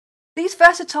These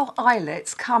versatile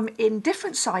eyelets come in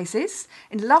different sizes,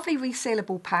 in lovely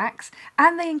resealable packs,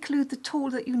 and they include the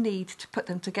tool that you need to put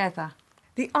them together.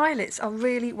 The eyelets are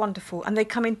really wonderful and they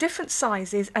come in different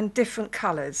sizes and different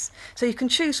colours. So you can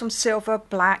choose from silver,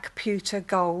 black, pewter,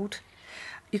 gold.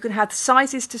 You can have the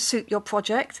sizes to suit your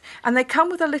project, and they come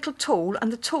with a little tool,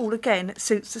 and the tool again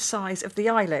suits the size of the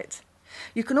eyelet.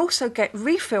 You can also get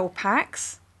refill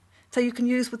packs, so you can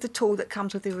use with the tool that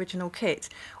comes with the original kit,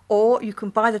 or you can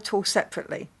buy the tool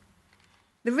separately.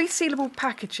 The resealable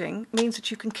packaging means that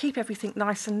you can keep everything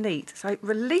nice and neat. So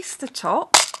release the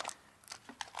top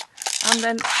and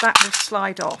then that will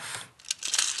slide off.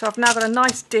 So I've now got a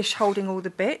nice dish holding all the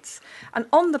bits, and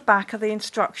on the back are the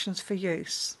instructions for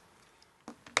use.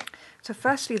 So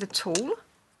firstly the tool,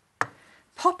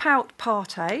 pop out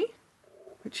part A,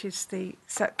 which is the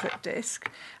separate disc,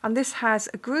 and this has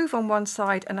a groove on one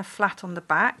side and a flat on the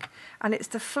back, and it's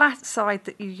the flat side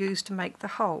that you use to make the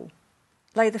hole.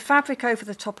 Lay the fabric over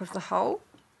the top of the hole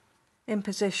in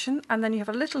position, and then you have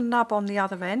a little nub on the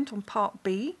other end on part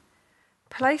B.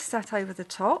 Place that over the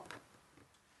top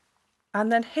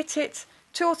and then hit it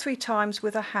 2 or 3 times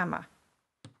with a hammer.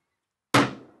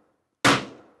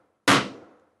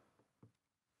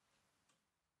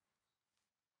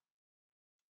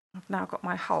 I've now got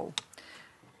my hole.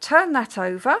 Turn that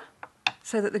over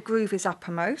so that the groove is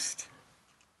uppermost,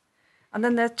 and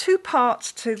then there are 2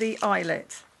 parts to the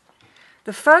eyelet.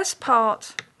 The first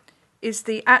part is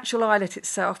the actual eyelet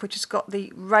itself, which has got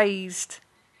the raised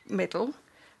middle.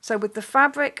 So with the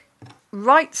fabric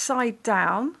right side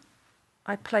down,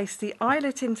 I place the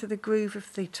eyelet into the groove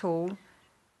of the tool,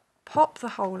 pop the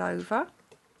hole over,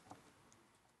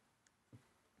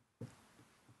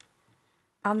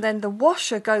 and then the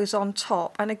washer goes on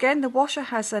top, and again the washer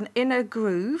has an inner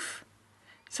groove,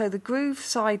 so the groove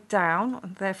side down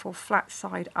and therefore flat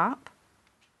side up.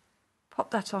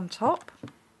 Pop that on top,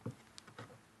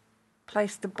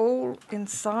 place the ball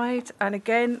inside, and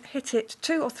again hit it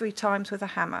 2 or 3 times with a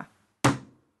hammer.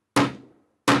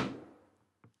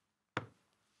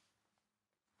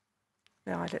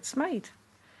 The eyelet's made.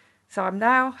 So I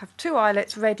now have 2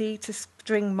 eyelets ready to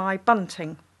string my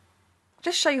bunting.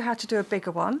 Just show you how to do a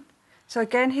bigger one. So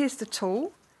again, here's the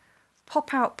tool,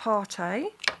 pop out part A,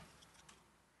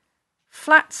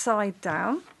 flat side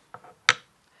down,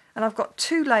 and I've got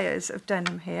 2 layers of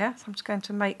denim here, so I'm just going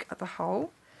to make the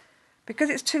hole. Because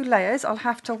it's 2 layers, I'll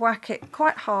have to whack it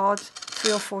quite hard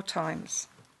 3 or 4 times.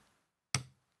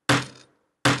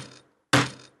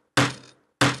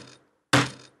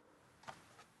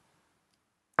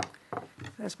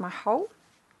 There's my hole.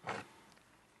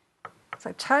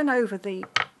 So turn over the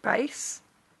base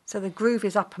so the groove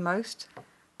is uppermost,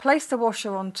 place the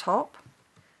washer on top,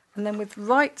 and then with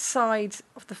right side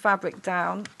of the fabric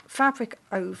down, fabric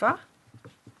over,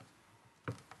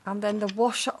 and then the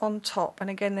washer on top, and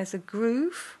again there's a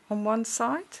groove on one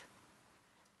side,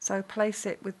 so place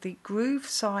it with the groove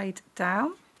side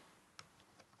down,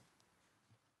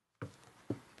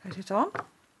 put it on,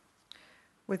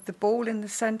 with the ball in the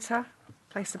centre,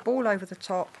 place the ball over the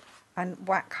top and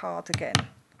whack hard again.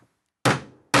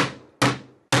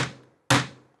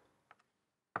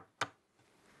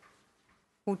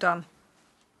 All done.